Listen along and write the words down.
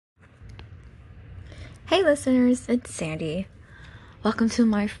Hey listeners, it's Sandy. Welcome to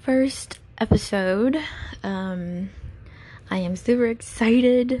my first episode. I am super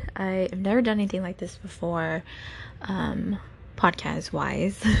excited. I have never done anything like this before, podcast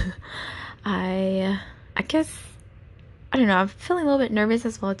wise. I guess, I don't know, I'm feeling a little bit nervous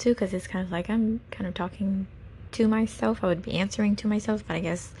as well too, because it's kind of like I'm kind of talking to myself. I would be answering to myself, but I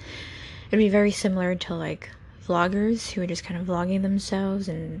guess it'd be very similar to like vloggers who are just kind of vlogging themselves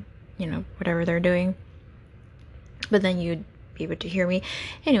and, whatever they're doing. But then you'd be able to hear me.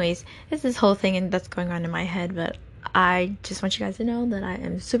 Anyways, it's this whole thing and that's going on in my head, but I just want you guys to know that I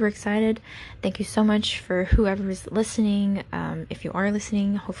am super excited. Thank you so much for whoever's listening. If you are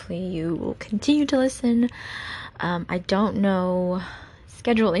listening, hopefully you will continue to listen. I don't know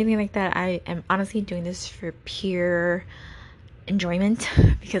schedule, anything like that. I am honestly doing this for pure enjoyment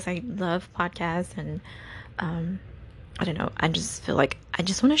because I love podcasts and I don't know, I just feel like I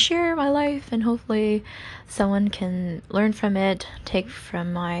just want to share my life and hopefully someone can learn from it, take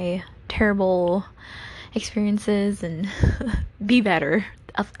from my terrible experiences and be better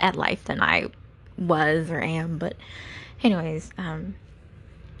at life than I was or am. But anyways,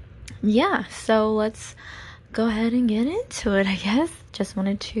 yeah, so let's go ahead and get into it, I guess. Just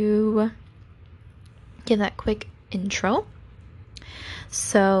wanted to give that quick intro.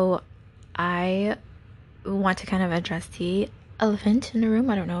 So I want to kind of address the elephant in the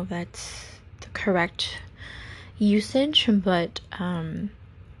room. I don't know if that's the correct usage, but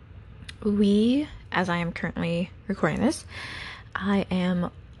as I am currently recording this, I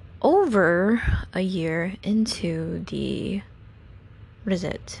am over a year into the,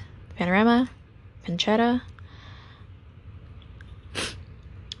 Pancetta,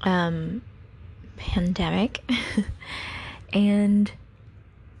 pandemic, and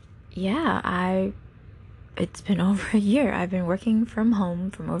yeah, it's been over a year. I've been working from home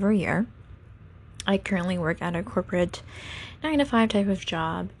from over a year. I currently work at a corporate 9-to-5 type of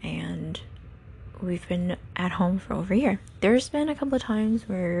job, and we've been at home for over a year. There's been a couple of times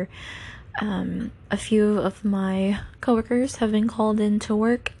where a few of my coworkers have been called into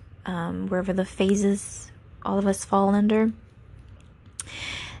work, wherever the phases all of us fall under.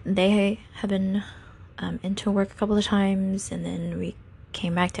 They have been into work a couple of times, and then we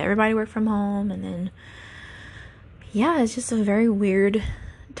came back to everybody work from home, and then yeah, it's just a very weird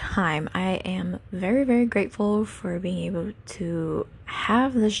time. I am very, very grateful for being able to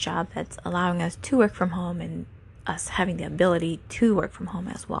have this job that's allowing us to work from home and us having the ability to work from home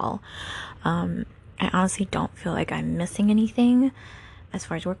as well. I honestly don't feel like I'm missing anything as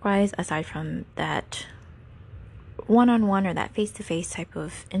far as work-wise, aside from that one-on-one or that face-to-face type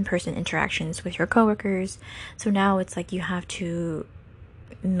of in-person interactions with your coworkers. So now it's like you have to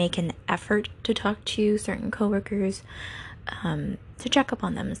make an effort to talk to certain coworkers, to check up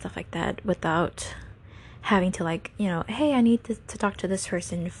on them and stuff like that, without having to hey, I need to talk to this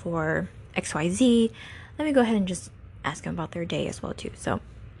person for XYZ. Let me go ahead and just ask them about their day as well too. So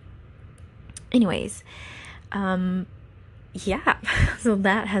anyways, yeah, so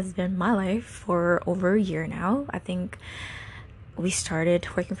that has been my life for over a year now. I think we started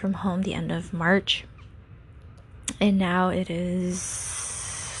working from home the end of March, and now it is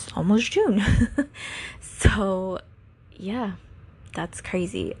almost June. So yeah, that's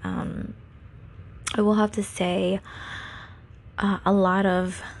crazy. I will have to say a lot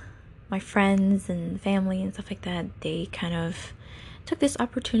of my friends and family and stuff like that, they kind of took this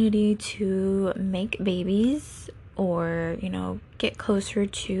opportunity to make babies or get closer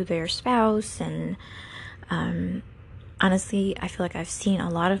to their spouse. And honestly, I feel like I've seen a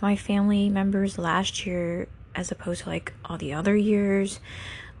lot of my family members last year as opposed to like all the other years.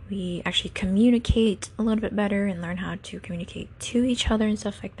 We actually communicate a little bit better and learn how to communicate to each other and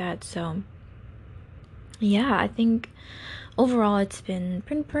stuff like that. So yeah, I think overall it's been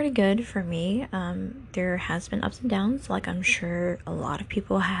pretty good for me. There has been ups and downs, like I'm sure a lot of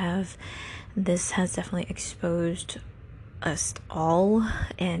people have. This has definitely exposed us all,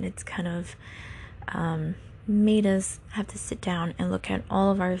 and it's kind of made us have to sit down and look at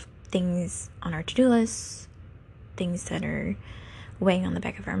all of our things on our to-do lists, things that are weighing on the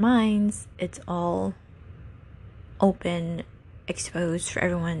back of our minds. It's all open, exposed for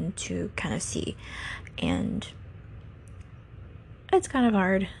everyone to kind of see, and it's kind of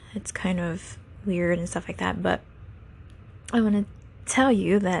hard, it's kind of weird and stuff like that. But I want to tell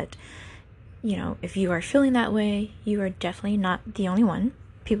you that if you are feeling that way, you are definitely not the only one.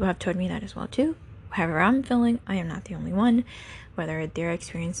 People have told me that as well too. However I'm feeling, I am not the only one. Whether their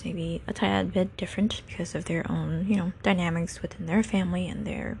experience may be a tad bit different because of their own, dynamics within their family and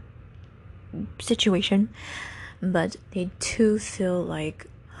their situation, but they too feel like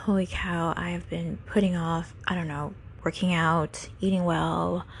holy cow, I have been putting off, I don't know, working out, eating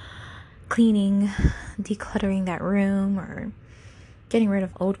well, cleaning, decluttering that room, or getting rid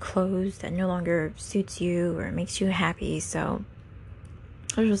of old clothes that no longer suits you or makes you happy. So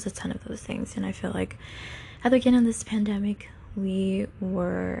there's just a ton of those things. And I feel like at the beginning of this pandemic, we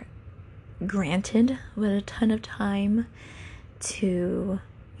were granted with a ton of time to,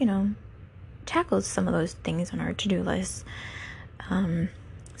 tackle some of those things on our to-do list.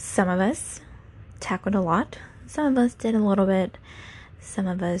 Some of us tackled a lot. Some of us did a little bit. Some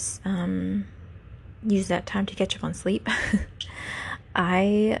of us used that time to catch up on sleep.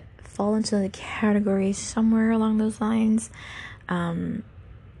 I fall into the category somewhere along those lines.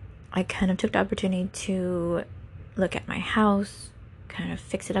 I kind of took the opportunity to look at my house, kind of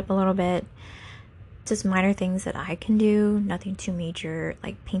fix it up a little bit. Just minor things that I can do, nothing too major,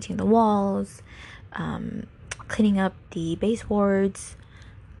 like painting the walls, cleaning up the baseboards,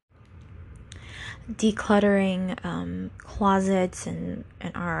 decluttering closets and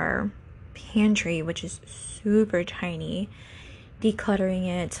our pantry, which is super tiny, decluttering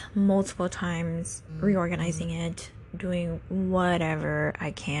it multiple times, reorganizing it, doing whatever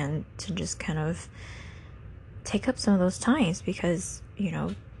I can to just kind of take up some of those times, because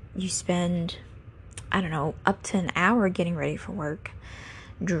you spend, I don't know, up to an hour getting ready for work.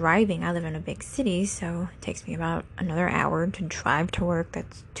 Driving, I live in a big city, so it takes me about another hour to drive to work.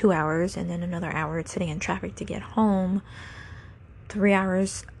 That's 2 hours, and then another hour sitting in traffic to get home. 3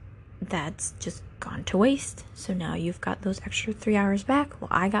 hours that's just gone to waste. So now you've got those extra 3 hours back. Well,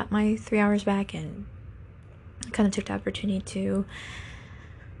 I got my 3 hours back and kind of took the opportunity to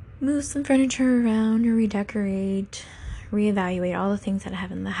move some furniture around, redecorate, reevaluate all the things that I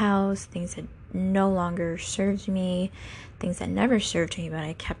have in the house, things that no longer serves me, things that never served me but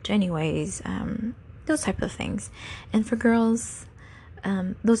I kept anyways, those type of things. And for girls,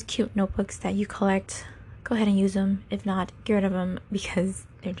 those cute notebooks that you collect, go ahead and use them. If not, get rid of them, because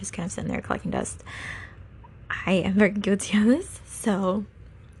they're just kind of sitting there collecting dust. I am very guilty of this, so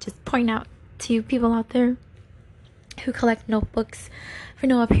just point out to you people out there who collect notebooks for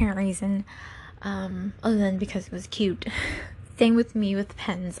no apparent reason, other than because it was cute. Same with me with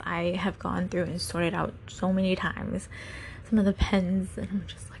pens. I have gone through and sorted out so many times some of the pens, and I'm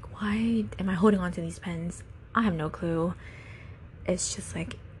just like, why am I holding on to these pens? I have no clue. It's just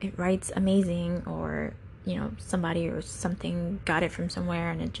like, it writes amazing, or somebody or something got it from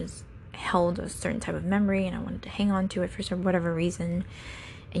somewhere and it just held a certain type of memory and I wanted to hang on to it for whatever reason,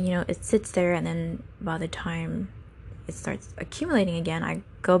 and it sits there, and then by the time it starts accumulating again, I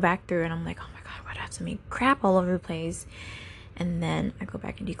go back through and I'm like, oh my god, why do I have so many crap all over the place? And then I go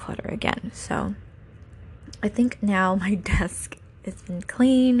back and declutter again. So I think now my desk has been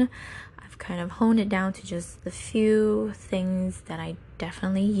clean. I've kind of honed it down to just the few things that I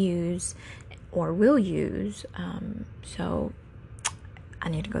definitely use or will use. So I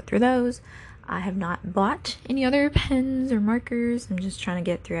need to go through those. I have not bought any other pens or markers. I'm just trying to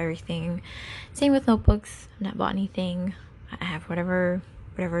get through everything. Same with notebooks. I've not bought anything. I have whatever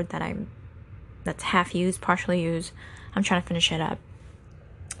that's half used, partially used. I'm trying to finish it up,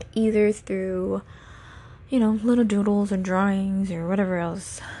 either through little doodles or drawings or whatever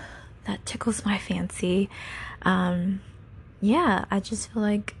else that tickles my fancy. I just feel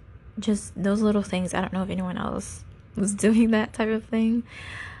like just those little things. I don't know if anyone else was doing that type of thing.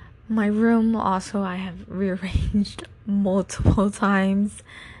 My room also, I have rearranged multiple times.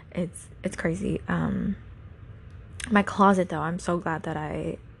 It's crazy. My closet, though, I'm so glad that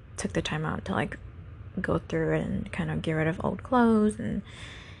I took the time out to go through it and kind of get rid of old clothes and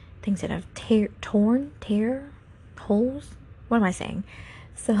things that have holes. What am I saying?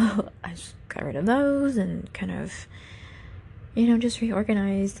 So I just got rid of those and kind of, just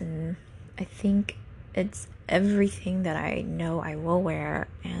reorganized. And I think it's everything that I know I will wear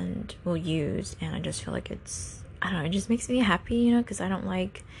and will use. And I just feel like it just makes me happy, because I don't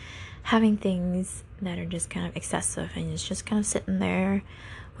like having things that are just kind of excessive and it's just kind of sitting there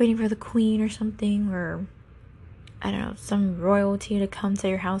waiting for the queen or something, or I don't know, some royalty to come to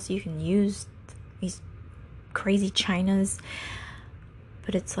your house so you can use these crazy chinas.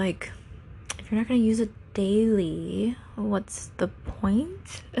 But it's like, if you're not going to use it daily, what's the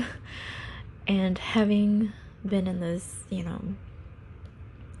point? And having been in this,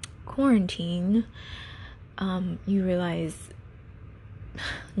 quarantine, you realize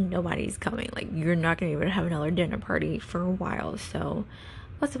nobody's coming. You're not going to be able to have another dinner party for a while. So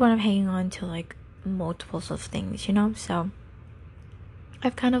what's the point of hanging on to multiples of things, So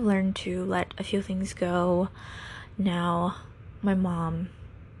I've kind of learned to let a few things go. Now my mom,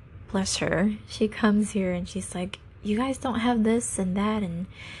 bless her, she comes here and she's like, you guys don't have this and that, and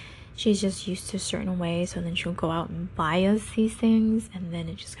she's just used to a certain way. So then she'll go out and buy us these things, and then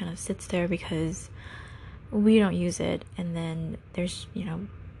it just kind of sits there because we don't use it. And then there's,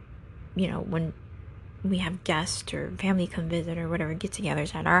 when we have guests or family come visit or whatever,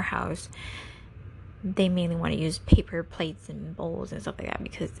 get-togethers at our house, they mainly want to use paper plates and bowls and stuff like that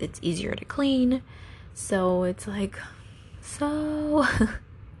because it's easier to clean. So it's like, so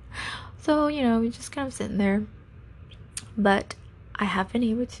just kind of sitting there. But I have been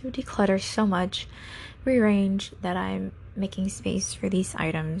able to declutter so much, rearrange, that I'm making space for these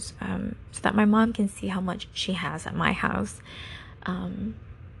items, so that my mom can see how much she has at my house.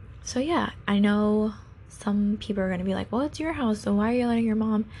 So yeah, I know some people are going to be like, well, it's your house, so why are you letting your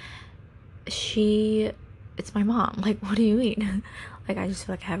mom? It's my mom. Like, what do you mean? Like, I just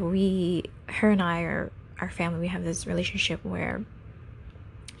feel like her and I, or our family, we have this relationship where,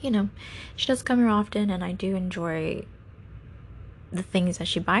 she does come here often, and I do enjoy the things that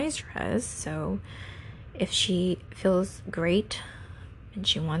she buys for us. So if she feels great and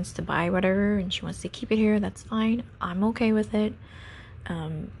she wants to buy whatever and she wants to keep it here, that's fine. I'm okay with it.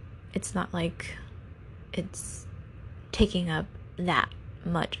 It's not like it's taking up that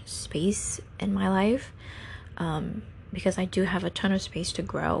much space in my life, because I do have a ton of space to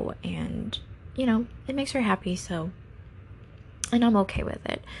grow, and it makes her happy, and I'm okay with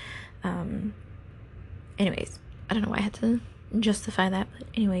it. Anyways, I don't know why I had to justify that, but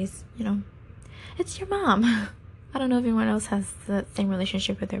anyways, it's your mom. I don't know if anyone else has the same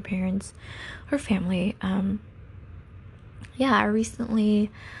relationship with their parents or family. I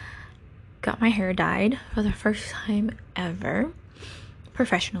recently got my hair dyed for the first time ever,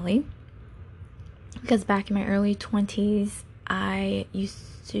 professionally, because back in my early 20s, I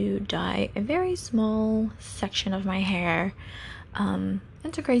used to dye a very small section of my hair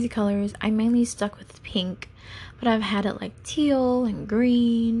into crazy colors. I mainly stuck with pink, but I've had it like teal and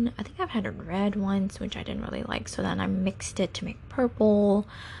green. I think I've had a red once, which I didn't really like, so then I mixed it to make purple.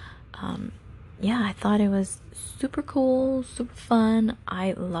 I thought it was super cool, super fun.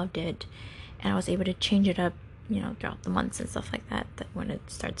 I loved it, and I was able to change it up, throughout the months and stuff like that when it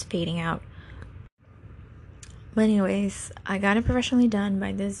starts fading out. But anyways, I got it professionally done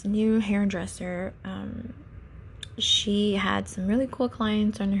by this new hairdresser. She had some really cool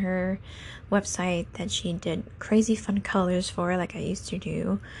clients on her website that she did crazy fun colors for, like I used to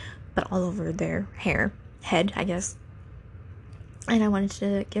do, but all over their head, I guess. And I wanted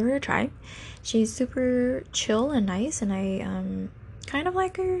to give her a try. She's super chill and nice, and I kind of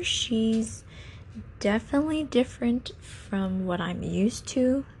like her. She's definitely different from what I'm used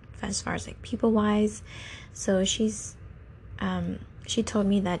to as far as like people wise. So she told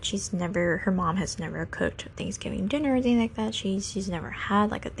me that her mom has never cooked Thanksgiving dinner or anything like that. She's never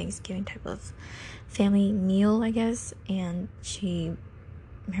had like a Thanksgiving type of family meal, I guess. And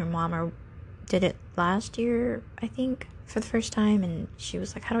her mom did it last year, I think, for the first time. And she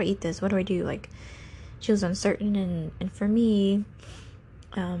was like, how do I eat this? What do I do? Like, she was uncertain. And for me,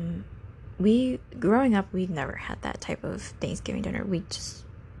 growing up, we never had that type of Thanksgiving dinner. We just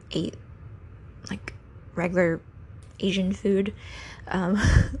ate like regular Asian food.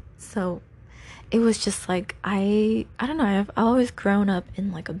 So it was just like, I don't know, I've always grown up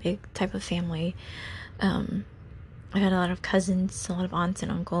in like a big type of family. I've had a lot of cousins, a lot of aunts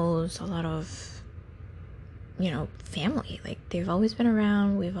and uncles, a lot of, family. Like, they've always been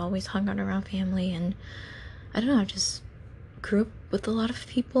around. We've always hung out around family, and I don't know, I just grew up with a lot of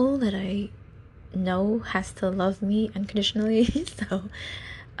people that I know has to love me unconditionally. So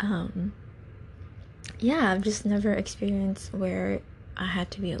I've just never experienced where I had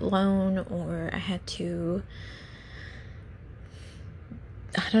to be alone, or I had to,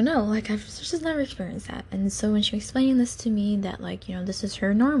 I don't know, like, I've just never experienced that. And so when she was explaining this to me, that like, this is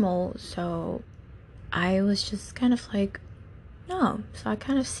her normal, so I was just kind of like, no. So I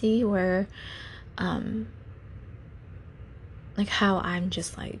kind of see where like how I'm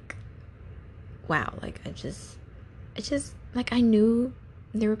just like, wow, like it's just like, I knew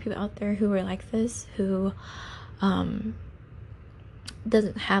there were people out there who were like this, who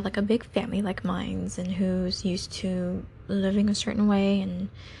doesn't have like a big family like mine's, and who's used to living a certain way and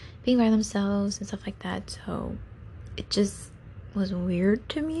being by themselves and stuff like that. So it just was weird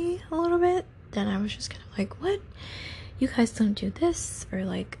to me a little bit. Then I was just kind of like, what? You guys don't do this? Or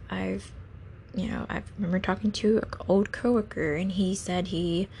like, I remember talking to an old coworker, and he said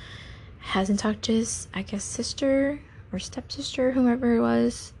he hasn't talked to his, I guess, sister or stepsister, whoever it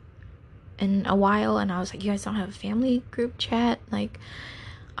was, in a while. And I was like, you guys don't have a family group chat? Like,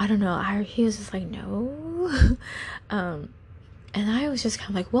 I don't know. He was just like, no. And I was just kind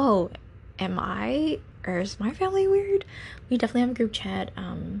of like, whoa, am I or is my family weird? We definitely have a group chat,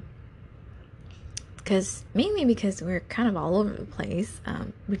 mainly because we're kind of all over the place.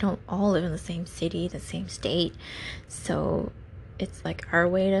 We don't all live in the same city, the same state, so it's like our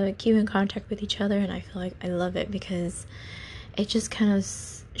way to keep in contact with each other, and I feel like I love it because it just kind of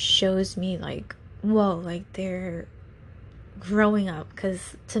shows me like, whoa, like they're growing up.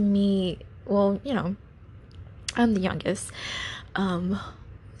 Because to me, well, I'm the youngest,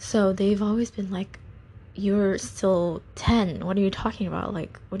 so they've always been like, you're still 10, what are you talking about?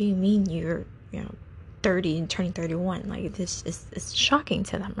 Like, what do you mean you're 30 and turning 31? Like, this is shocking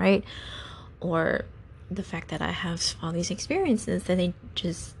to them, right? Or the fact that I have all these experiences that they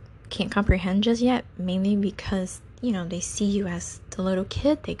just can't comprehend just yet, mainly because they see you as the little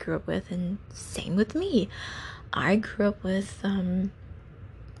kid they grew up with. And same with me. I grew up with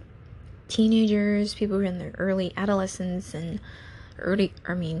teenagers, people who are in their early adolescence and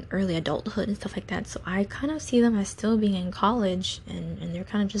early adulthood and stuff like that. So I kind of see them as still being in college, and they're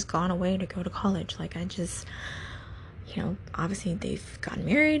kind of just gone away to go to college. Like, I just, obviously they've gotten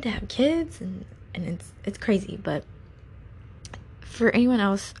married, have kids, and it's crazy. But for anyone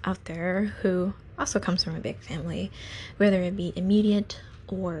else out there who also comes from a big family, whether it be immediate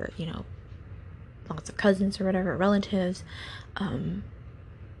or lots of cousins or whatever, relatives,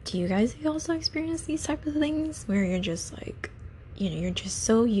 do you guys also experience these type of things where you're just like, you're just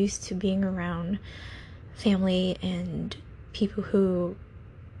so used to being around family and people who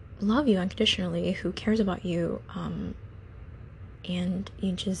love you unconditionally, who cares about you, and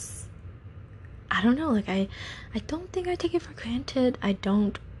you just, I don't know, like, I don't think I take it for granted. I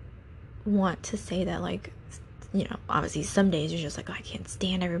don't want to say that, like, obviously some days you're just like, oh, I can't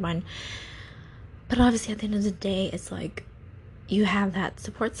stand everyone, but obviously at the end of the day, it's like, you have that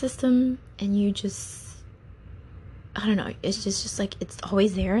support system, and you just, I don't know, it's just like, it's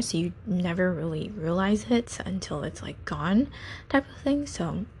always there, so you never really realize it until it's like gone, type of thing.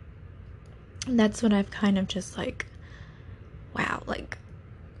 So that's what I've kind of just like, wow, like,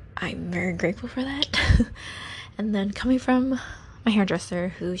 I'm very grateful for that. And then coming from my hairdresser,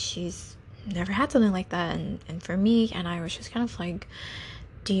 who she's never had something like that, and for me, and I was just kind of like,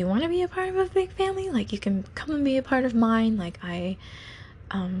 do you want to be a part of a big family? Like, you can come and be a part of mine. Like, I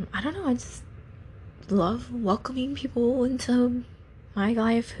don't know, I just love welcoming people into my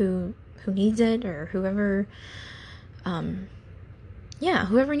life who needs it, or whoever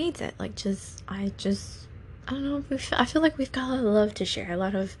whoever needs it. Like, I don't know, I feel like we've got a lot of love to share, a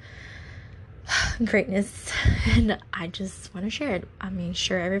lot of greatness, and I just want to share it. I mean,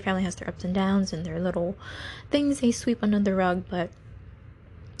 sure, every family has their ups and downs and their little things they sweep under the rug, but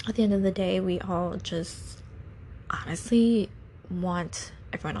at the end of the day, we all just honestly want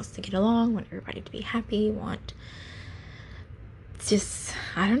everyone else to get along, want everybody to be happy, want just,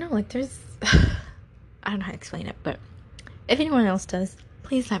 I don't know, like, there's I don't know how to explain it, but if anyone else does,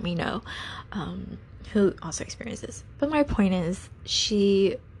 please let me know, who also experiences. But my point is,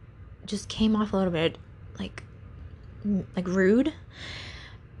 she just came off a little bit like rude.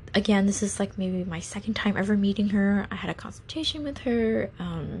 Again, this is like maybe my second time ever meeting her. I had a consultation with her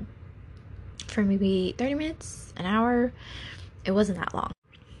for maybe 30 minutes, an hour. It wasn't that long,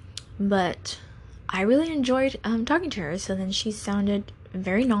 but I really enjoyed talking to her. So then she sounded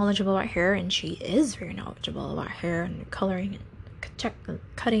very knowledgeable about hair, and she is very knowledgeable about hair and coloring and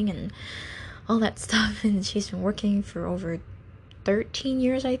cutting and all that stuff, and she's been working for over 13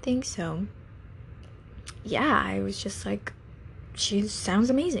 years, I think. So yeah, I was just like, she sounds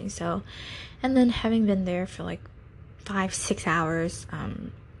amazing. So, and then having been there for like 5-6 hours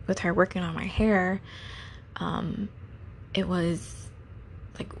with her working on my hair, it was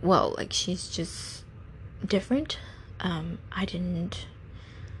like, whoa, like, she's just different. I don't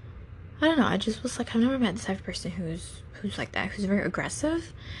know, I just was like, I've never met this type of person who's like that, who's very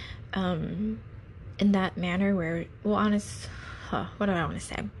aggressive in that manner, where, well, what do I want to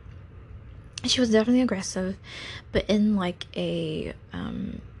say? She was definitely aggressive, but in like a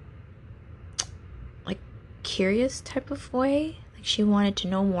like curious type of way. Like, she wanted to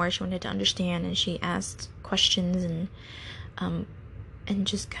know more, she wanted to understand, and she asked questions, and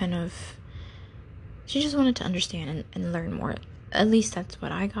just kind of, she just wanted to understand and learn more. At least that's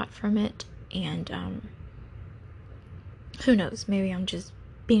what I got from it. And who knows, maybe I'm just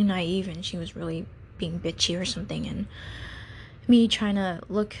being naive and she was really being bitchy or something, and me trying to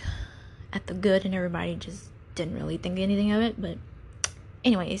look at the good and everybody just didn't really think anything of it. But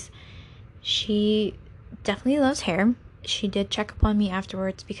anyways, she definitely loves hair. She did check up on me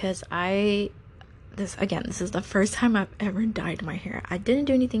afterwards, because this is the first time I've ever dyed my hair. I didn't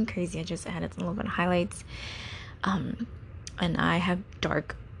do anything crazy, I just added a little bit of highlights, and I have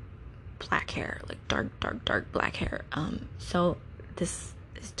dark black hair, like dark black hair. So this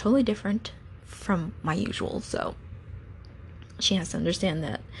is totally different from my usual, so she has to understand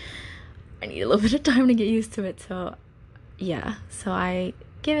that I need a little bit of time to get used to it. So yeah, so I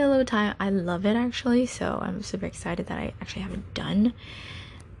give it a little time. I love it actually, so I'm super excited that I actually have it done.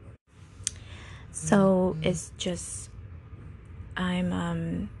 So it's just,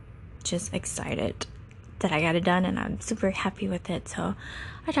 I'm just excited that I got it done, and I'm super happy with it. So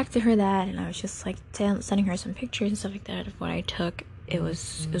I talked to her that, and I was just like sending her some pictures and stuff like that of what I took. It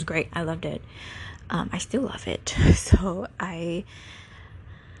was great. I loved it. I still love it. So I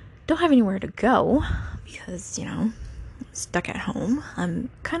don't have anywhere to go because, you know, I'm stuck at home. I'm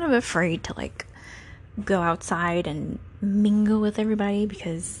kind of afraid to like go outside and mingle with everybody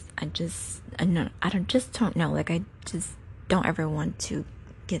because I don't know. Like, I just don't ever want to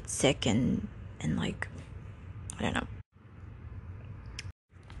get sick and like, I don't know.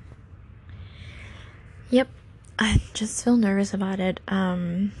 Yep, I just feel nervous about it.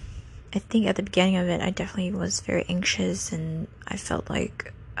 I think at the beginning of it, I definitely was very anxious, and I felt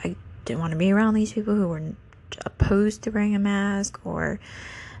like I didn't want to be around these people who were opposed to wearing a mask, or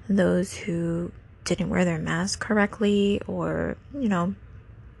those who didn't wear their mask correctly, or, you know,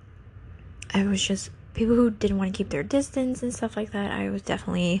 I was just people who didn't want to keep their distance and stuff like that. I was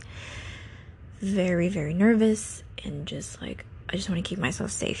definitely very, very nervous, and just like, I just want to keep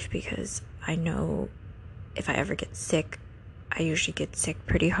myself safe because I know if I ever get sick, I usually get sick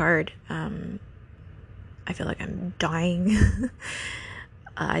pretty hard. I feel like I'm dying.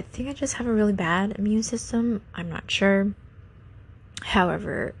 I think I just have a really bad immune system. I'm not sure.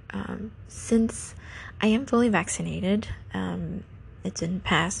 However, since I am fully vaccinated, it's been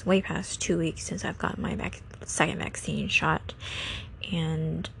way past 2 weeks since I've got my second vaccine shot,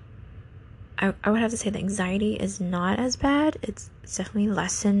 and I would have to say the anxiety is not as bad. It's definitely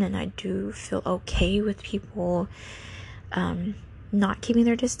lessened, and I do feel okay with people not keeping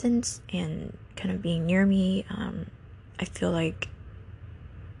their distance and kind of being near me. I feel like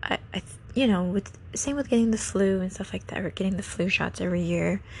I you know, same with getting the flu and stuff like that, or getting the flu shots every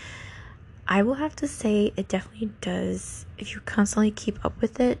year. I will have to say it definitely does. If you constantly keep up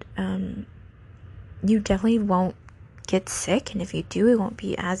with it, you definitely won't get sick, and if you do, it won't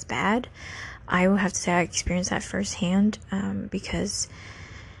be as bad. I will have to say I experienced that firsthand, because,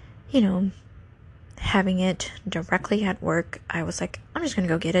 you know, having it directly at work, I was like, I'm just gonna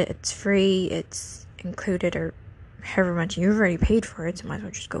go get it. It's free, it's included, or however much you've already paid for it, so might as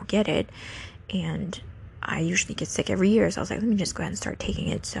well just go get it. And I usually get sick every year, so I was like, let me just go ahead and start taking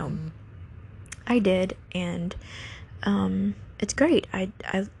it. So I did, and it's great. I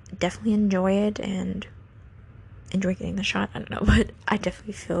definitely enjoy it and enjoy getting the shot. I don't know, but I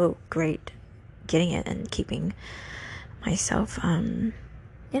definitely feel great getting it and keeping myself, you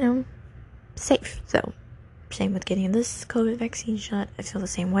know, safe. So same with getting this COVID vaccine shot. I feel the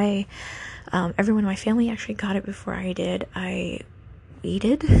same way. Everyone in my family actually got it before I did. I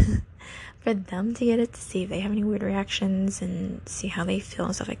waited for them to get it to see if they have any weird reactions and see how they feel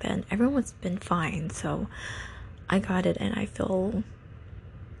and stuff like that. And everyone's been fine. So I got it, and I feel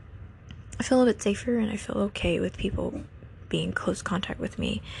a little bit safer, and I feel okay with people being in close contact with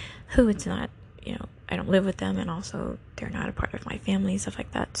me who it's not, you know, I don't live with them, and also they're not a part of my family, stuff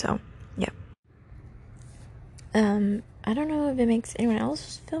like that. So yeah. I don't know if it makes anyone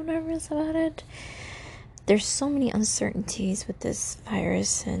else feel nervous about it. There's so many uncertainties with this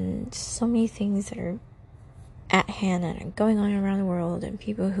virus, and so many things that are at hand and are going on around the world, and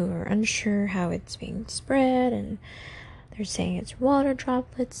people who are unsure how it's being spread, and they're saying it's water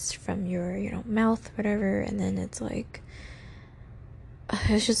droplets from your, you know, mouth, whatever, and then it's like,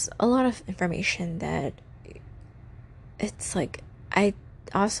 it's just a lot of information that it's like, I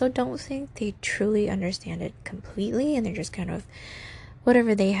also don't think they truly understand it completely, and they're just kind of,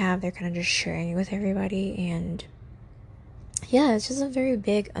 whatever they have, they're kind of just sharing it with everybody. And yeah, it's just a very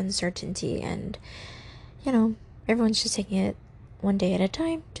big uncertainty, and, you know, everyone's just taking it one day at a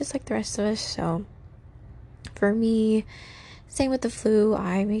time, just like the rest of us. So for me, same with the flu,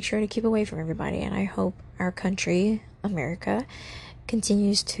 I make sure to keep away from everybody, and I hope our country, America,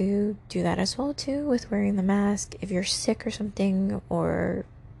 continues to do that as well too, with wearing the mask. If you're sick or something, or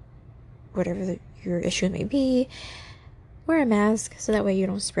whatever your issue may be, wear a mask so that way you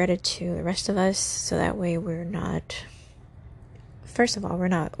don't spread it to the rest of us, so that way we're not, first of all, we're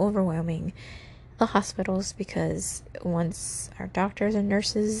not overwhelming the hospitals, because once our doctors and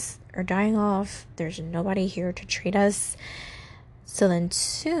nurses are dying off, there's nobody here to treat us. So then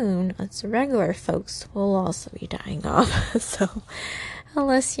soon, us regular folks will also be dying off. So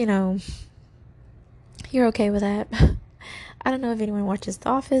unless, you know, you're okay with that, I don't know if anyone watches The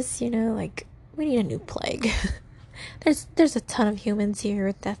Office, like, we need a new plague. There's a ton of humans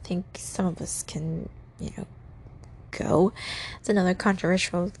here that think some of us can, go. It's another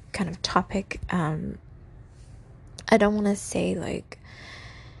controversial kind of topic. I don't want to say, like,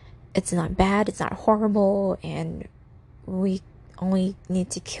 it's not bad, it's not horrible, and we only need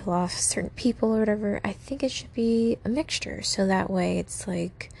to kill off certain people or whatever. I think it should be a mixture, so that way it's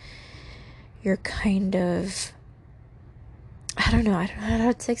like you're kind of, I don't know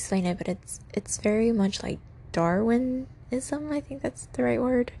how to explain it, but it's very much like Darwinism. I think that's the right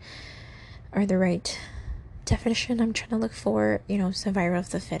word, or the right definition I'm trying to look for. Survival of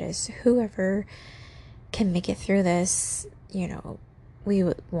the fittest. Whoever can make it through this, we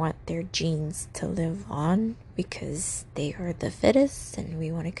would want their genes to live on because they are the fittest, and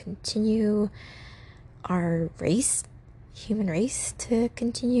we want to continue our race, human race, to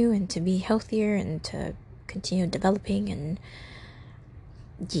continue and to be healthier and to continue developing and,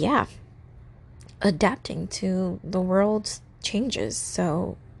 yeah, adapting to the world's changes.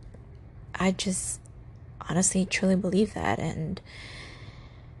 So I just honestly truly believe that. And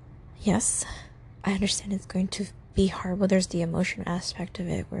yes, I understand it's going to be horrible. There's the emotion aspect of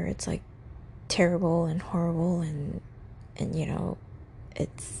it where it's like terrible and horrible and it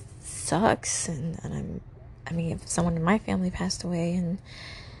sucks, and if someone in my family passed away and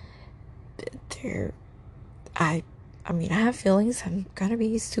I have feelings, I'm gonna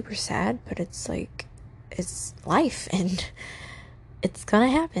be super sad, but it's like, it's life and it's gonna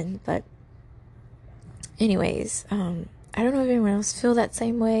happen. But anyways, I don't know if anyone else feel that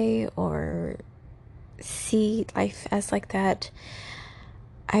same way or see life as like that.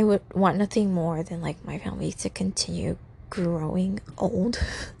 I would want nothing more than like my family to continue growing old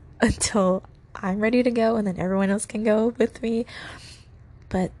until I'm ready to go, and then everyone else can go with me.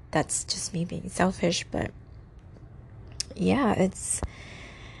 But that's just me being selfish. But yeah, it's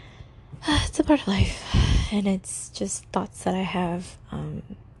a part of life, and it's just thoughts that I have,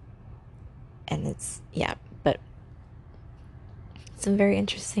 and it's, yeah, but it's a very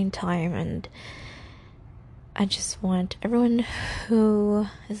interesting time, and I just want everyone who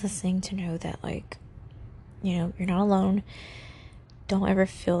is listening to know that, like, you're not alone. Don't ever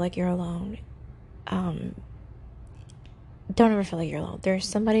feel like you're alone. Don't ever feel like you're alone. There's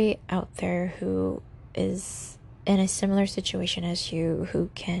somebody out there who is in a similar situation as you, who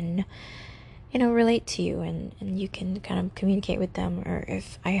can, relate to you, and you can kind of communicate with them. Or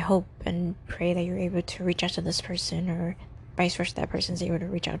if I hope and pray that you're able to reach out to this person, or vice versa, that person's able to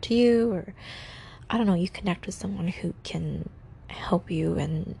reach out to you, or I don't know, you connect with someone who can help you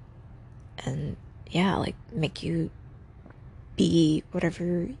and yeah, like, make you be whatever,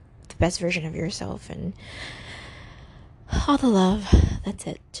 the best version of yourself. And all the love, that's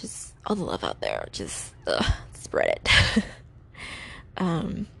it, just all the love out there, just spread it.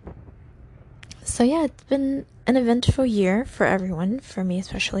 So yeah, it's been an eventful year for everyone, for me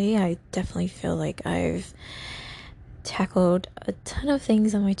especially. I definitely feel like I've tackled a ton of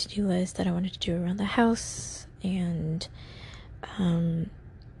things on my to-do list that I wanted to do around the house, and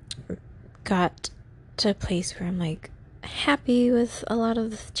got to a place where I'm like happy with a lot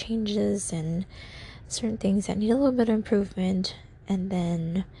of the changes and certain things that need a little bit of improvement. And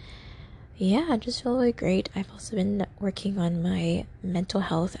then yeah, I just feel really great. I've also been working on my mental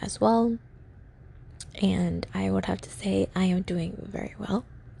health as well, and I would have to say I am doing very well.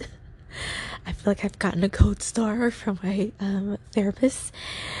 I feel like I've gotten a gold star from my therapist.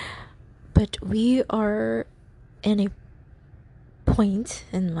 But we are in a point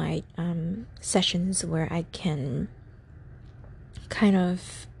in my sessions where I can kind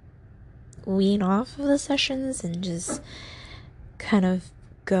of wean off of the sessions and just kind of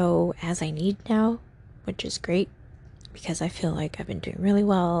go as I need now, which is great because I feel like I've been doing really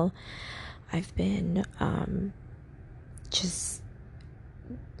well. I've been just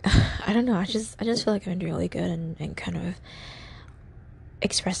I don't know, I just feel like I've been doing really good, and kind of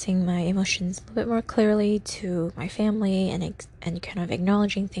expressing my emotions a little bit more clearly to my family, and kind of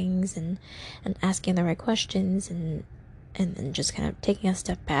acknowledging things and asking the right questions, and then just kind of taking a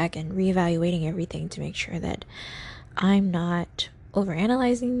step back and reevaluating everything to make sure that I'm not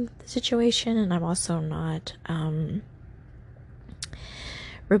overanalyzing the situation, and I'm also not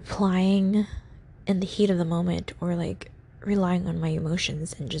replying in the heat of the moment, or like relying on my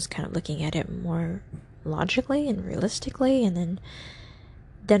emotions, and just kind of looking at it more logically and realistically, and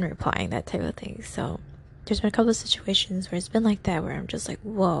then replying, that type of thing. So there's been a couple of situations where it's been like that, where I'm just like,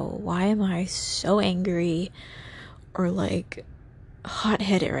 whoa, why am I so angry or like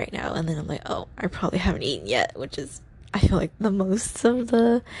hot-headed right now? And then I'm like, oh, I probably haven't eaten yet, which is, I feel like, the most of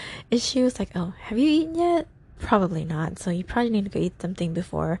the issues. Like, oh, have you eaten yet? Probably not. So you probably need to go eat something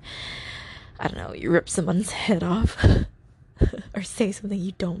before, I don't know, you rip someone's head off or say something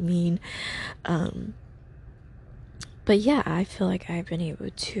you don't mean. But yeah, I feel like I've been able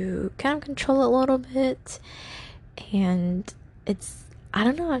to kind of control it a little bit, and I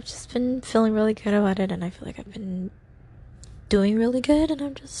don't know, I've just been feeling really good about it, and I feel like I've been doing really good, and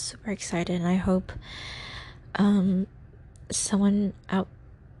I'm just super excited, and I hope someone out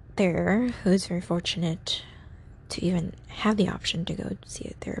there who's very fortunate to even have the option to go see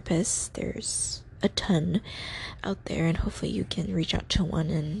a therapist, there's a ton out there, and hopefully you can reach out to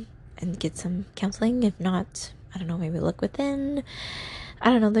one and get some counseling. If not, I don't know, maybe look within. I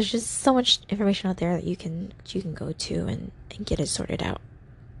don't know, there's just so much information out there that you can go to and get it sorted out.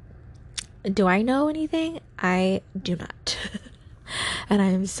 Do I know anything? I do not. And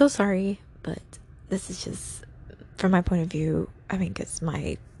I'm so sorry, but this is just, from my point of view, I think it's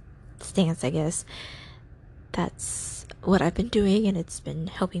my stance, I guess. That's what I've been doing, and it's been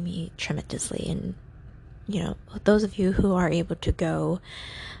helping me tremendously. And, you know, those of you who are able to go,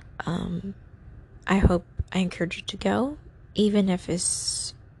 I encourage you to go, even if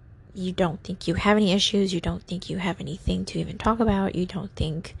you don't think you have any issues, you don't think you have anything to even talk about, you don't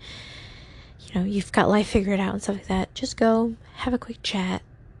think, you know, you've got life figured out and stuff like that. Just go, have a quick chat,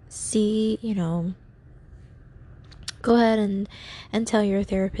 see, you know, go ahead and tell your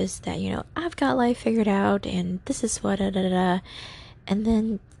therapist that, you know, I've got life figured out and this is what, and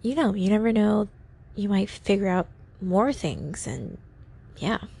then, you know, you never know, you might figure out more things, and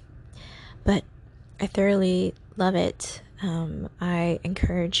yeah. But I thoroughly love it. I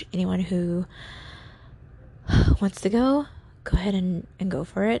encourage anyone who wants to go ahead and go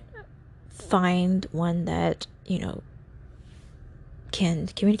for it. Find one that, you know, can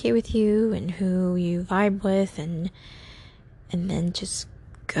communicate with you and who you vibe with, and then just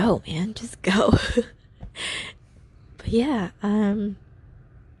go, man, just go. But yeah,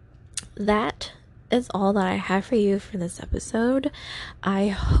 that is all that I have for you for this episode. I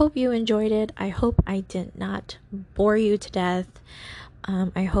hope you enjoyed it. I hope I did not bore you to death.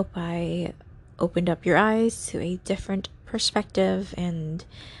 I hope I opened up your eyes to a different perspective, and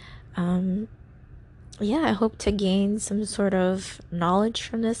yeah, I hope to gain some sort of knowledge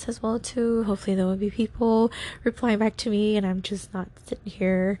from this as well too. Hopefully there will be people replying back to me, and I'm just not sitting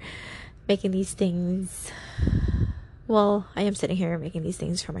here making these things. Well, I am sitting here making these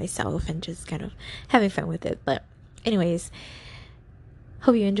things for myself and just kind of having fun with it. But anyways,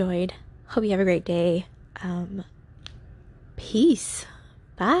 hope you enjoyed. Hope you have a great day. Peace.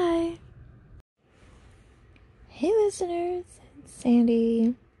 Bye. Hey listeners, it's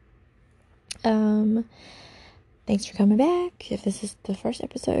Sandy. Thanks for coming back. If this is the first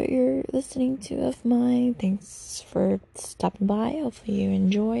episode you're listening to of mine, thanks for stopping by. Hopefully you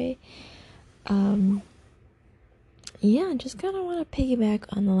enjoy. Yeah, I just kind of want to piggyback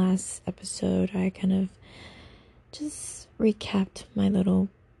on the last episode. I kind of just recapped my little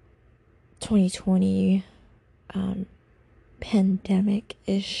 2020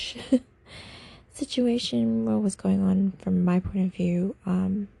 pandemic-ish situation, what was going on from my point of view.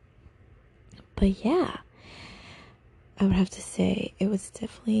 But yeah, I would have to say it was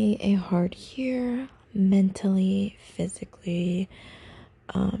definitely a hard year, mentally, physically.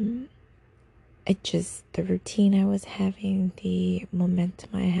 The routine I was having, the momentum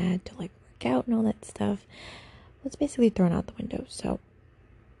I had to like work out and all that stuff was basically thrown out the window. So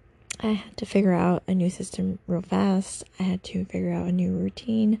I had to figure out a new system real fast. I had to figure out a new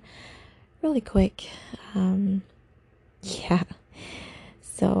routine really quick. Yeah.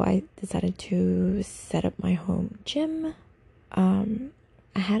 So I decided to set up my home gym. I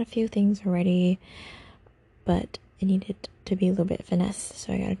had a few things already, but it needed to be a little bit finesse.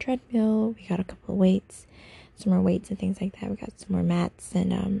 So I got a treadmill, we got a couple of weights, some more weights and things like that. We got some more mats,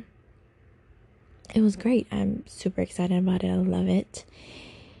 and it was great. I'm super excited about it. I love it.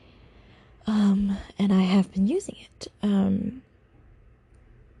 And I have been using it.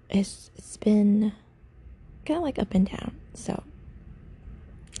 It's been kind of like up and down. So,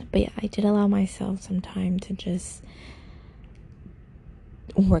 but yeah, I did allow myself some time to just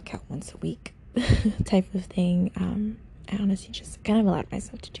work out once a week type of thing. I honestly just kind of allowed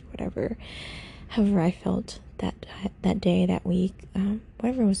myself to do however I felt that day, that week,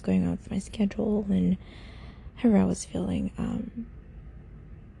 whatever was going on with my schedule and however I was feeling.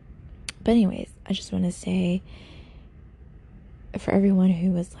 But anyways, I just want to say, for everyone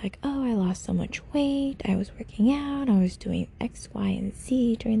who was like, oh, I lost so much weight, I was working out, I was doing X, Y, and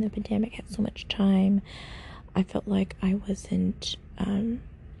Z during the pandemic, I had so much time, I felt like I wasn't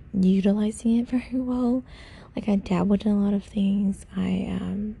utilizing it very well. Like, I dabbled in a lot of things. I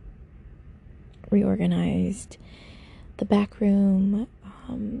reorganized the back room,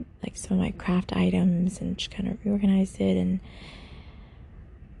 like some of my craft items, and just kind of reorganized it, and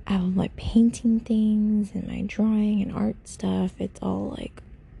I have my painting things and my drawing and art stuff. It's all like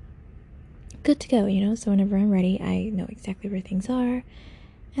good to go, so whenever I'm ready, I know exactly where things are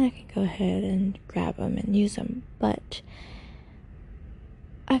and I can go ahead and grab them and use them. But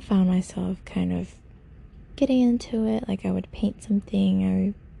I found myself kind of getting into it. Like, I would paint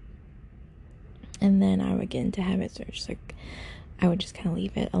something, and then I would get into habits where just like I would just kind of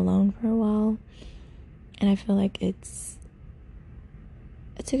leave it alone for a while. And I feel like it's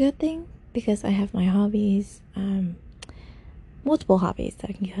a good thing, because I have my hobbies, multiple hobbies that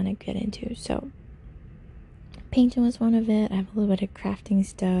I can kind of get into. So painting was one of it. I have a little bit of crafting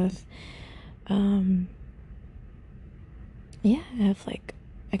stuff. Yeah,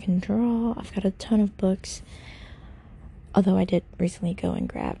 I can draw. I've got a ton of books. Although I did recently go and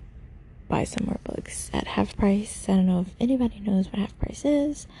buy some more books at half price. I don't know if anybody knows what half price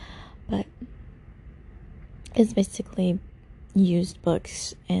is, but it's basically used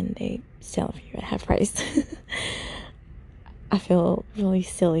books and they sell it for you at half price. I feel really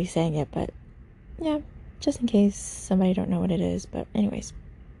silly saying it, but yeah, just in case somebody don't know what it is. But anyways,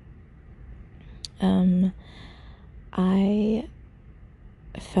 I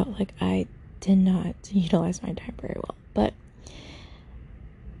felt like I did not utilize my time very well. But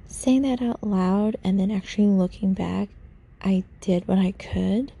saying that out loud and then actually looking back, I did what I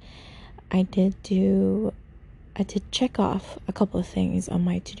could. I did check off a couple of things on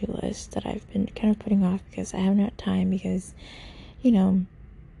my to-do list that I've been kind of putting off because I haven't had time, because it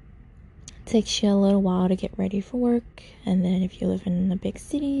takes you a little while to get ready for work. And then if you live in a big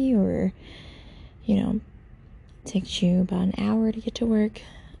city, or it takes you about an hour to get to work,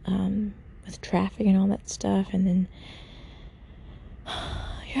 with traffic and all that stuff, and then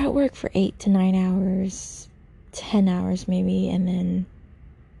you're at work for 8 to 9 hours, 10 hours maybe, and then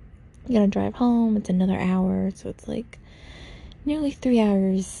you gotta drive home. It's another hour, so it's like nearly 3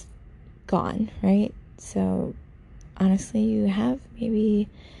 hours gone, right? So honestly, you have maybe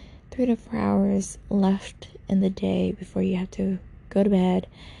 3 to 4 hours left in the day before you have to go to bed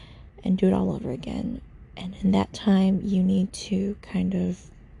and do it all over again. And in that time, you need to kind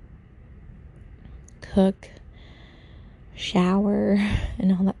of cook, shower,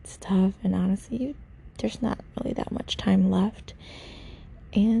 and all that stuff. And honestly, there's not really that much time left.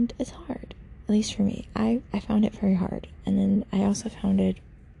 And it's hard, at least for me. I found it very hard. And then I also found it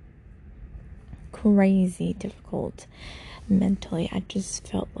crazy difficult mentally. I just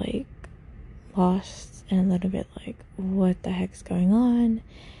felt like lost and a little bit like, what the heck's going on?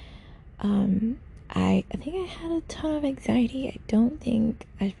 I think I had a ton of anxiety. I don't think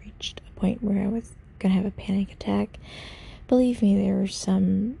I reached a point where I was gonna have a panic attack. Believe me, there were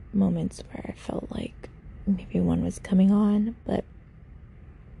some moments where I felt like maybe one was coming on, but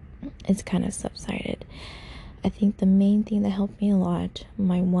it's kind of subsided. I think the main thing that helped me a lot,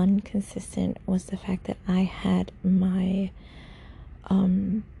 my one consistent, was the fact that I had my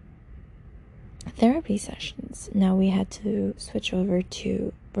therapy sessions. Now we had to switch over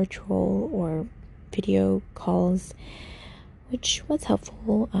to virtual or video calls, which was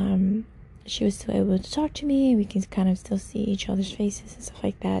helpful. She was still able to talk to me, and we can kind of still see each other's faces and stuff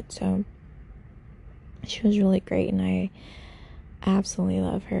like that. So she was really great, and I absolutely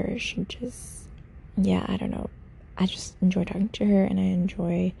love her. She just, I don't know. I just enjoy talking to her, and I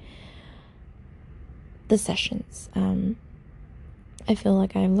enjoy the sessions. I feel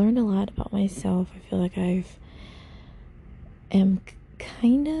like I've learned a lot about myself. I feel like am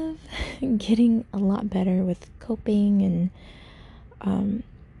kind of getting a lot better with coping, and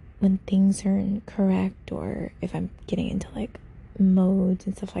when things are incorrect, or if I'm getting into like modes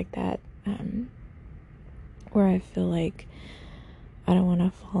and stuff like that, where I feel like I don't want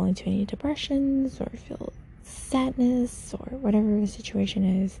to fall into any depressions or feel sadness or whatever the situation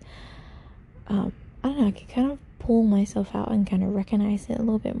is. I don't know, I can kind of pull myself out and kind of recognize it a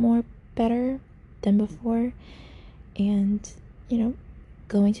little bit more better than before. And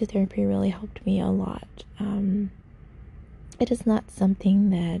going to therapy really helped me a lot. It is not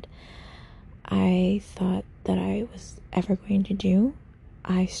something that I thought that I was ever going to do.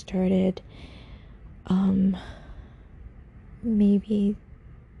 I started maybe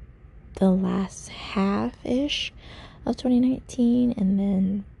the last half-ish of 2019, and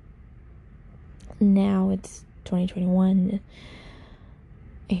then now it's 2021,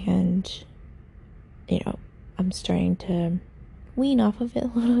 and I'm starting to wean off of it a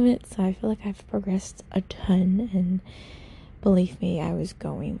little bit, so I feel like I've progressed a ton. And believe me, I was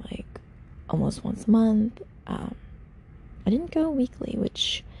going like almost once a month. I didn't go weekly,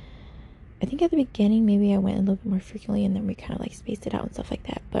 which I think at the beginning maybe I went a little bit more frequently, and then we kind of like spaced it out and stuff like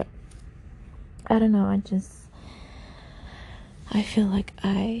that. But I don't know, I feel like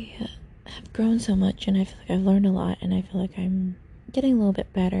I have grown so much, and I feel like I've learned a lot, and I feel like I'm getting a little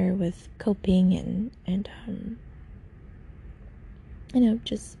bit better with coping and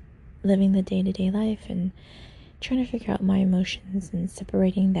just living the day-to-day life and trying to figure out my emotions and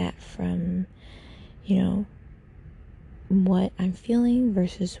separating that from, what I'm feeling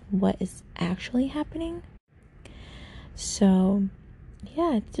versus what is actually happening. So,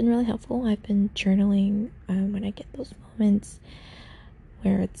 yeah, it's been really helpful. I've been journaling when I get those moments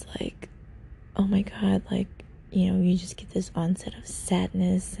where it's like, oh my God, like, you just get this onset of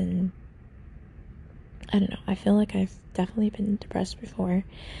sadness, and I don't know. I feel like I've definitely been depressed before.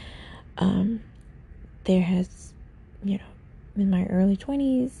 There has, in my early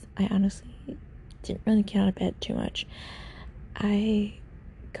 20s, I honestly didn't really get out of bed too much. I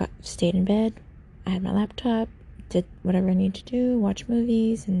stayed in bed, I had my laptop, did whatever I needed to do, watch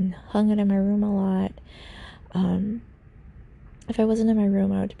movies, and hung out in my room a lot. If I wasn't in my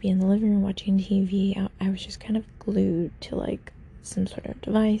room, I would be in the living room watching TV. I was just kind of glued to like some sort of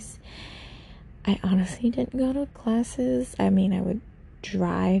device. I honestly didn't go to classes. I mean, I would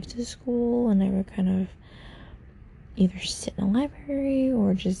drive to school, and I would kind of either sit in a library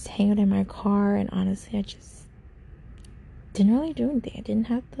or just hang out in my car, and honestly, I just didn't really do anything. I didn't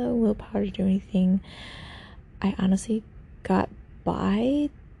have the willpower to do anything. I honestly got by.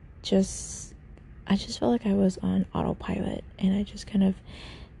 I just felt like I was on autopilot, and I just kind of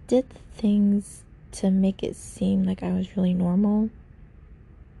did things to make it seem like I was really normal.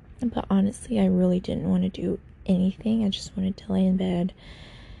 But honestly, I really didn't want to do anything. I just wanted to lay in bed,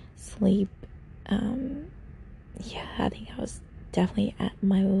 sleep. Yeah, I think I was definitely at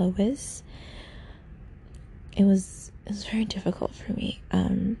my lowest. It was very difficult for me.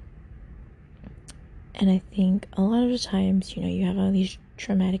 And I think a lot of the times, you have all these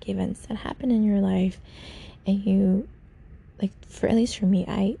traumatic events that happen in your life, and you, like, at least for me,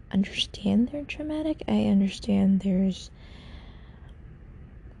 I understand they're traumatic. I understand there's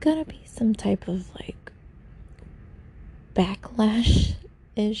gonna be some type of like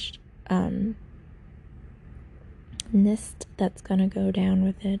backlash-ish nest that's gonna go down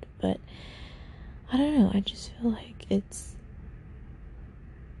with it, but I don't know, I just feel like it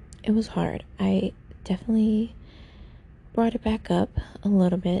was hard. I definitely brought it back up a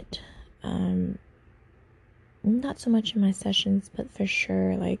little bit, not so much in my sessions, but for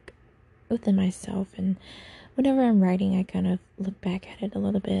sure like within myself, and whenever I'm writing, I kind of look back at it a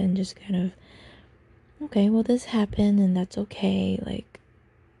little bit and just kind of, okay, well, this happened, and that's okay. Like,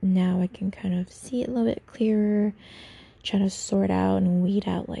 now I can kind of see it a little bit clearer, try to sort out and weed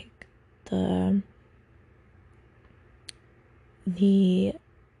out like the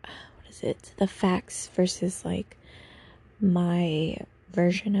the facts versus like my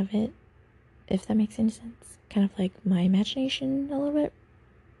version of it, if that makes any sense. Kind of like my imagination a little bit.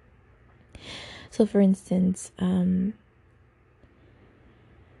 So for instance,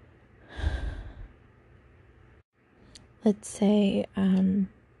 let's say,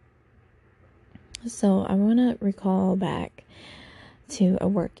 so I want to recall back to a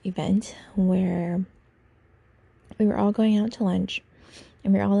work event where we were all going out to lunch,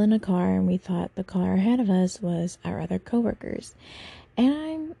 and we were all in a car, and we thought the car ahead of us was our other coworkers. And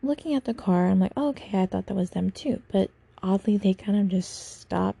I'm looking at the car, I'm like, oh, okay, I thought that was them too. But oddly, they kind of just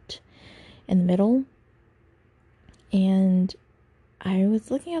stopped in the middle. And I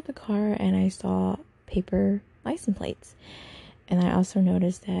was looking at the car, and I saw paper license plates. And I also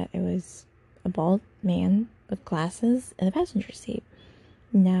noticed that it was a bald man with glasses in the passenger seat.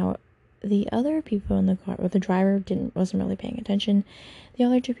 Now, the other people in the car, well, the driver wasn't really paying attention. The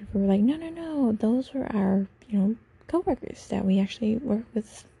other two people were like, no, those were our, coworkers that we actually work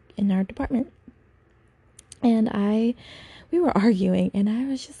with in our department. And we were arguing, and I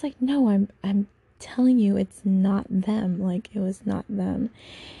was just like, no, I'm telling you, it's not them. Like, it was not them.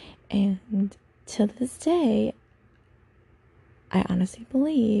 And to this day, I honestly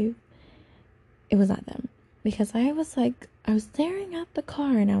believe it was not them, because I was staring at the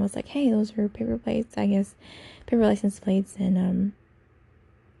car, and I was like, hey, those are paper plates, I guess, paper license plates, and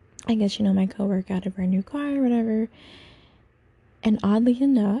I guess, my coworker got a brand new car or whatever. And oddly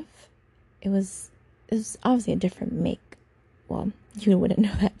enough, it was obviously a different make. Well, you wouldn't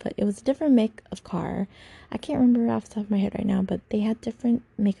know that, but it was a different make of car. I can't remember off the top of my head right now, but they had different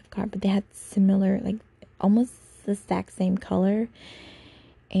make of car, but they had similar, like, almost the exact same color.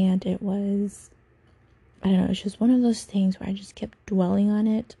 And it was, I don't know, it's just one of those things where I just kept dwelling on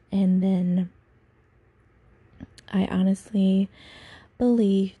it. And then I honestly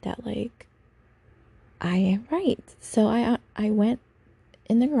believe that, like, I am right. So I went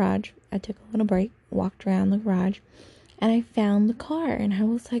in the garage. I took a little break, walked around the garage, and I found the car. And I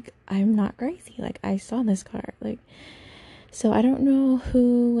was like, I'm not crazy. Like, I saw this car. Like, so I don't know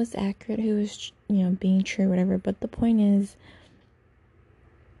who was accurate, who was, being true, whatever. But the point is,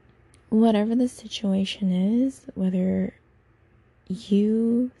 whatever the situation is, whether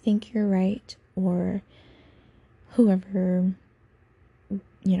you think you're right or whoever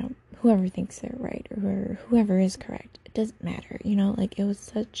thinks they're right or whoever is correct, it doesn't matter. Like, it was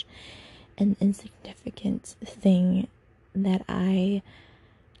such an insignificant thing that I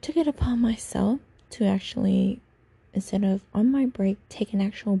took it upon myself to actually, instead of on my break, take an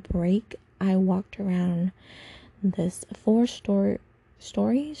actual break. I walked around this four-story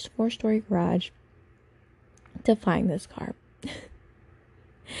garage to find this car.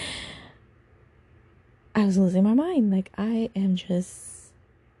 I was losing my mind. Like, I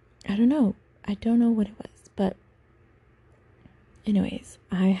don't know. I don't know what it was, but anyways,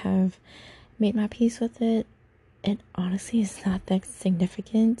 I have made my peace with it. It honestly is not that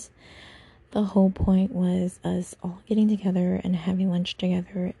significant. The whole point was us all getting together and having lunch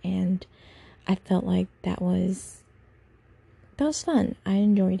together, and I felt like that was fun. I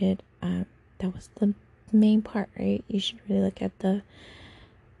enjoyed it. That was the main part, right? You should really look at the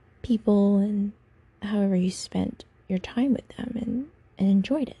people and however you spent your time with them and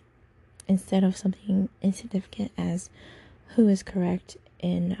enjoyed it, instead of something insignificant as who is correct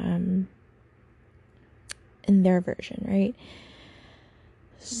in their version, right?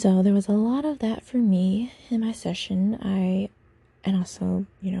 So there was a lot of that for me in my session. And also,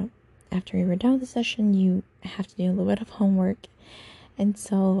 after we were done with the session, you have to do a little bit of homework. And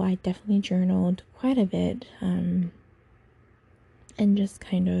so I definitely journaled quite a bit, and just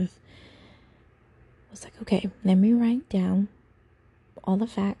kind of was like, okay, let me write down all the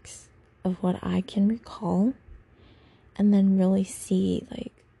facts of what I can recall, and then really see,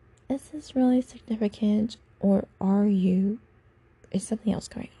 like, is this really significant, or is something else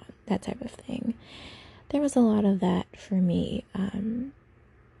going on? That type of thing. There was a lot of that for me.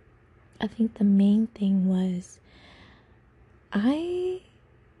 I think the main thing was, I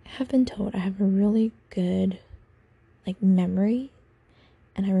have been told I have a really good, memory,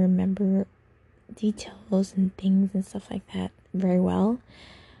 and I remember details and things and stuff like that very well.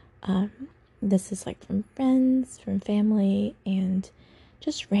 This is from friends, from family, and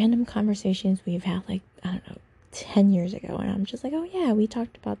just random conversations we've had, I don't know, 10 years ago, and I'm just like, oh yeah, we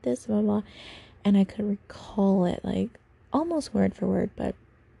talked about this, blah blah, and I could recall it almost word for word, but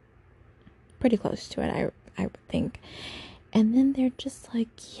pretty close to it, I would think. And then they're just like,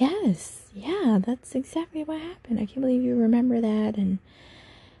 yes, yeah, that's exactly what happened. I can't believe you remember that, and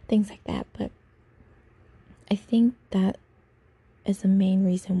things like that. But I think that is the main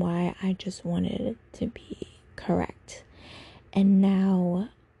reason why I just wanted it to be correct. And now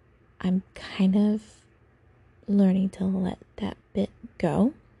I'm kind of learning to let that bit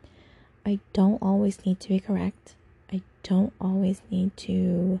go. I don't always need to be correct. I don't always need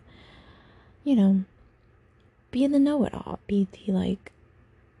to, be the know-it-all, be the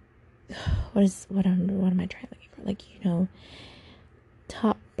what am I trying to look for?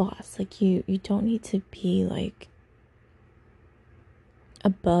 Top boss. You don't need to be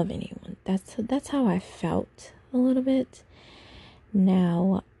above anyone. That's how I felt a little bit.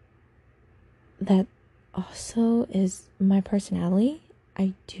 Now, that also is my personality.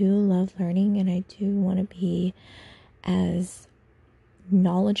 I do love learning, and I do want to be as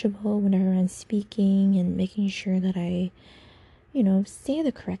knowledgeable whenever I'm speaking, and making sure that I, say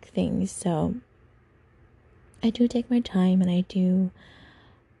the correct things. So I do take my time, and I do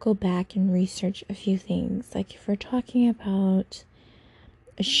go back and research a few things. If we're talking about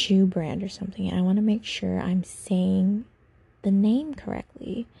a shoe brand or something, I want to make sure I'm saying the name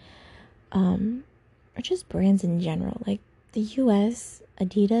correctly, or just brands in general. The US,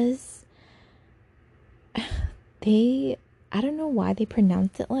 Adidas, I don't know why they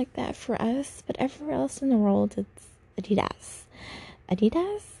pronounce it like that for us, but everywhere else in the world it's Adidas. I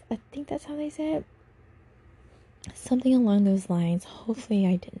think that's how they say it. Something along those lines. Hopefully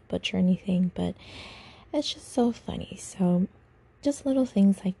I didn't butcher anything, but it's just so funny. So just little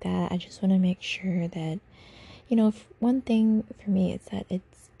things like that. I just want to make sure that, one thing for me is that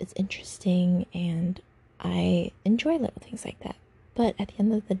it's interesting, and I enjoy little things like that. But at the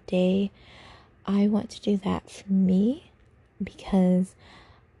end of the day, I want to do that for me, because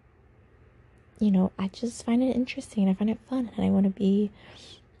I just find it interesting, and I find it fun, and I want to be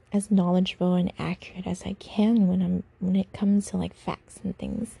as knowledgeable and accurate as I can when it comes to facts and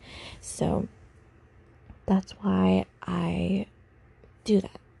things. So that's why I do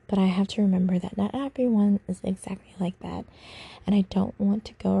that. But I have to remember that not everyone is exactly like that. And I don't want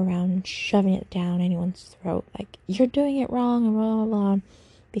to go around shoving it down anyone's throat. Like, you're doing it wrong and blah, blah, blah.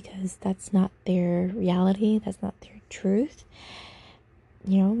 Because that's not their reality. That's not their truth.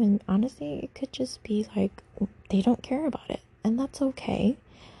 You know, and honestly, it could just be like, they don't care about it. And that's okay.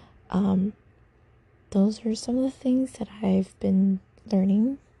 Those are some of the things that I've been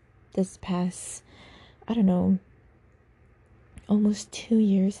learning this past, I don't know, almost 2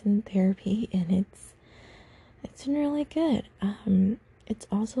 years in therapy, and it's been really good. It's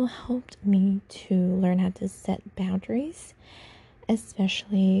also helped me to learn how to set boundaries,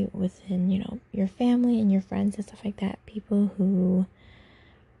 especially within, you know, your family and your friends and stuff like that. People who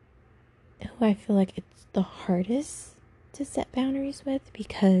I feel like it's the hardest to set boundaries with,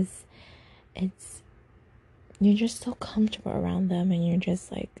 because you're just so comfortable around them and you're just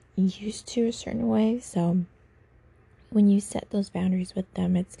like used to a certain way. So when you set those boundaries with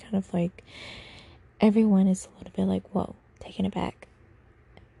them, it's kind of like everyone is a little bit like, whoa, taken aback.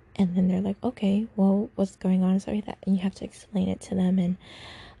 And then they're like, okay, well, what's going on? And stuff like that. And you have to explain it to them. And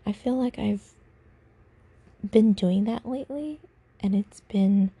I feel like I've been doing that lately, and it's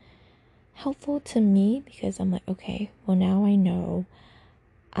been helpful to me, because I'm like, okay, well, now I know.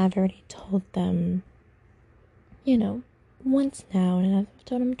 I've already told them, you know, once now, and I've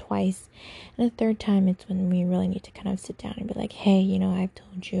told them twice, and the third time it's when we really need to kind of sit down and be like, hey, you know, I've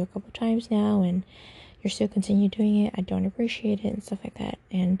told you a couple times now, and you're still continue doing it. I don't appreciate it, and stuff like that.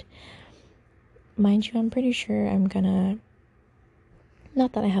 And mind you, I'm pretty sure I'm gonna,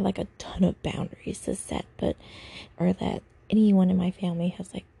 not that I have like a ton of boundaries to set, but, or that anyone in my family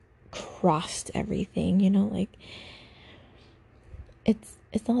has like crossed everything, you know, like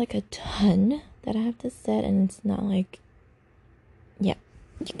it's not like a ton that I have to set, and it's not like, yeah,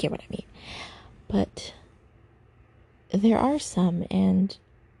 you get what I mean. But there are some, and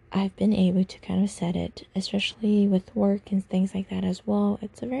I've been able to kind of set it, especially with work and things like that as well.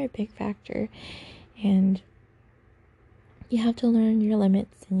 It's a very big factor, and you have to learn your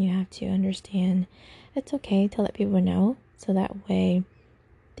limits, and you have to understand it's okay to let people know, so that way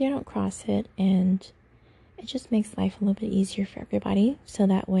they don't cross it, and it just makes life a little bit easier for everybody, so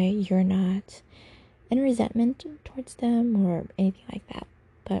that way you're not in resentment towards them or anything like that.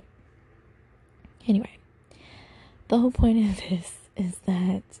 But anyway, the whole point of this is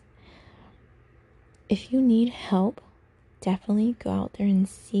that if you need help, definitely go out there and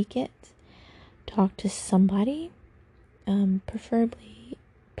seek it. Talk to somebody, preferably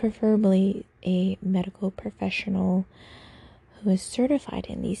a medical professional who is certified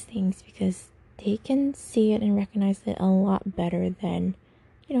in these things, because they can see it and recognize it a lot better than,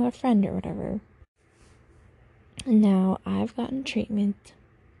 you know, a friend or whatever. Now, I've gotten treatment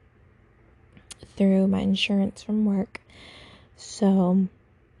through my insurance from work, so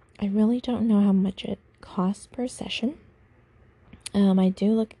I really don't know how much it costs per session. I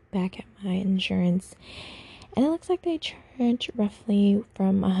do look back at my insurance, and it looks like they charge roughly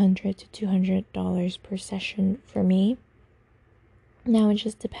from $100 to $200 per session for me. Now, it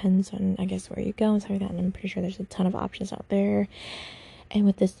just depends on, I guess, where you go and stuff like that, and I'm pretty sure there's a ton of options out there. And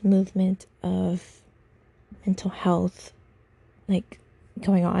with this movement of mental health, like,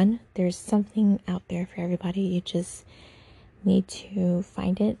 going on, there's something out there for everybody. You just need to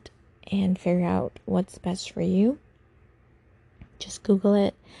find it and figure out what's best for you. Just Google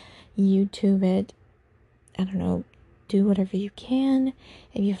it, YouTube it, I don't know, do whatever you can.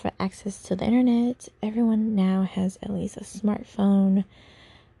 If you have access to the internet, everyone now has at least a smartphone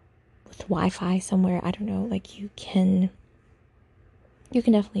with Wi-Fi somewhere. I don't know, like, you can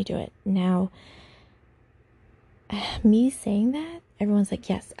definitely do it. Now, me saying that, everyone's like,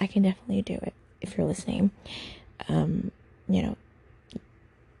 yes, I can definitely do it. If you're listening, you know,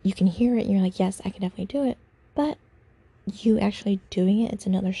 you can hear it and you're like, yes, I can definitely do it. But you actually doing it, it's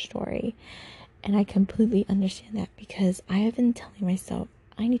another story. And I completely understand that, because I have been telling myself,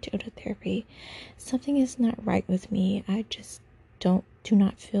 I need to go to therapy. Something is not right with me. I just do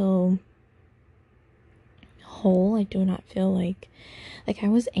not feel whole. I do not feel like I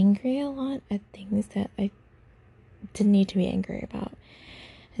was angry a lot at things that I didn't need to be angry about.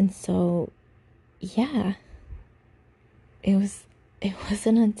 And so, yeah, it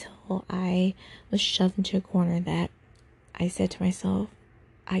wasn't until I was shoved into a corner that I said to myself,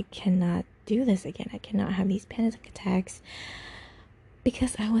 I cannot do this again. I cannot have these panic attacks,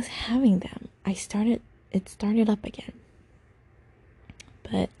 because I was having them. It started up again.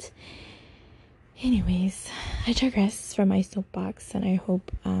 But anyways, I digress from my soapbox, and I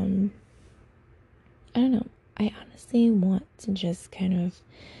hope, I don't know, I honestly want to just kind of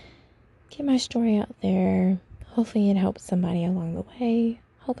get my story out there. Hopefully it helps somebody along the way.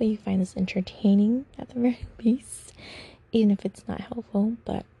 hopefully you find this entertaining at the very least, even if it's not helpful,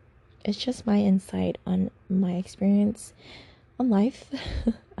 but it's just my insight on my experience on life.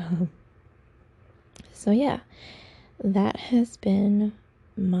 um, so yeah, that has been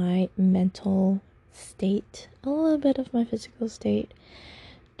my mental state, a little bit of my physical state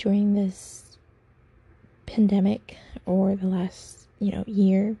during this pandemic, or the last,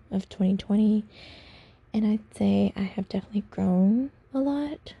 year of 2020. And I'd say I have definitely grown a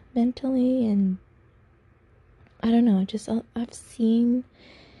lot mentally, and I don't know, just I've seen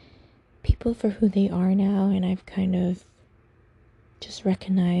people for who they are now, and I've kind of just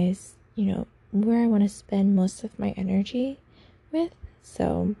recognized, where I want to spend most of my energy with.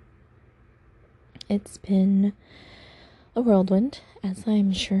 So it's been a whirlwind, as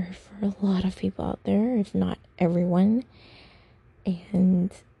I'm sure for a lot of people out there, if not everyone.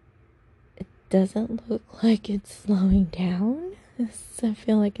 And it doesn't look like it's slowing down. So I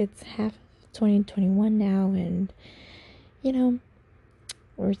feel like it's half of 2021 now, and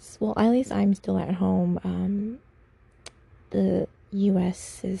well, at least I'm still at home. The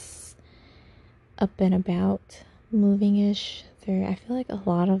US is up and about, moving-ish. I feel like a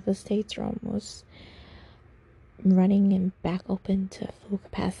lot of the states are almost running and back open to full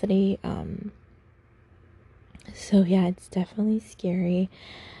capacity. So yeah, it's definitely scary.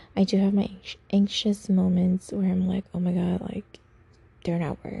 I do have my anxious moments where I'm like, oh my god, like, they're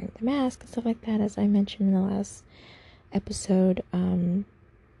not wearing the mask and stuff like that, as I mentioned in the last episode. And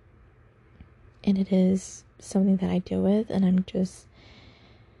it is something that I deal with, and I'm just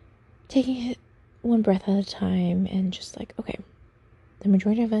taking it one breath at a time, and just like, okay, the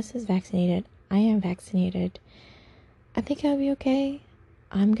majority of us is vaccinated. I am vaccinated. I think I'll be okay.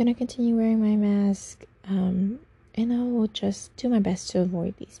 I'm gonna continue wearing my mask, and I will just do my best to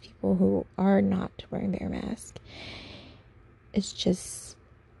avoid these people who are not wearing their mask. It's just,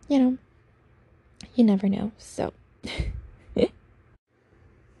 you never know. So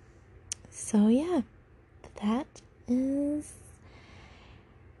so yeah, that is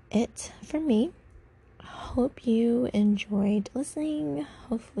it for me. Hope you enjoyed listening.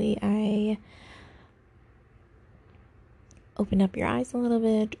 Hopefully I opened up your eyes a little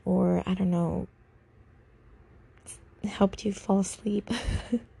bit, or I don't know, helped you fall asleep.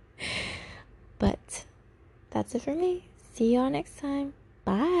 But that's it for me. See y'all next time.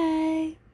 Bye.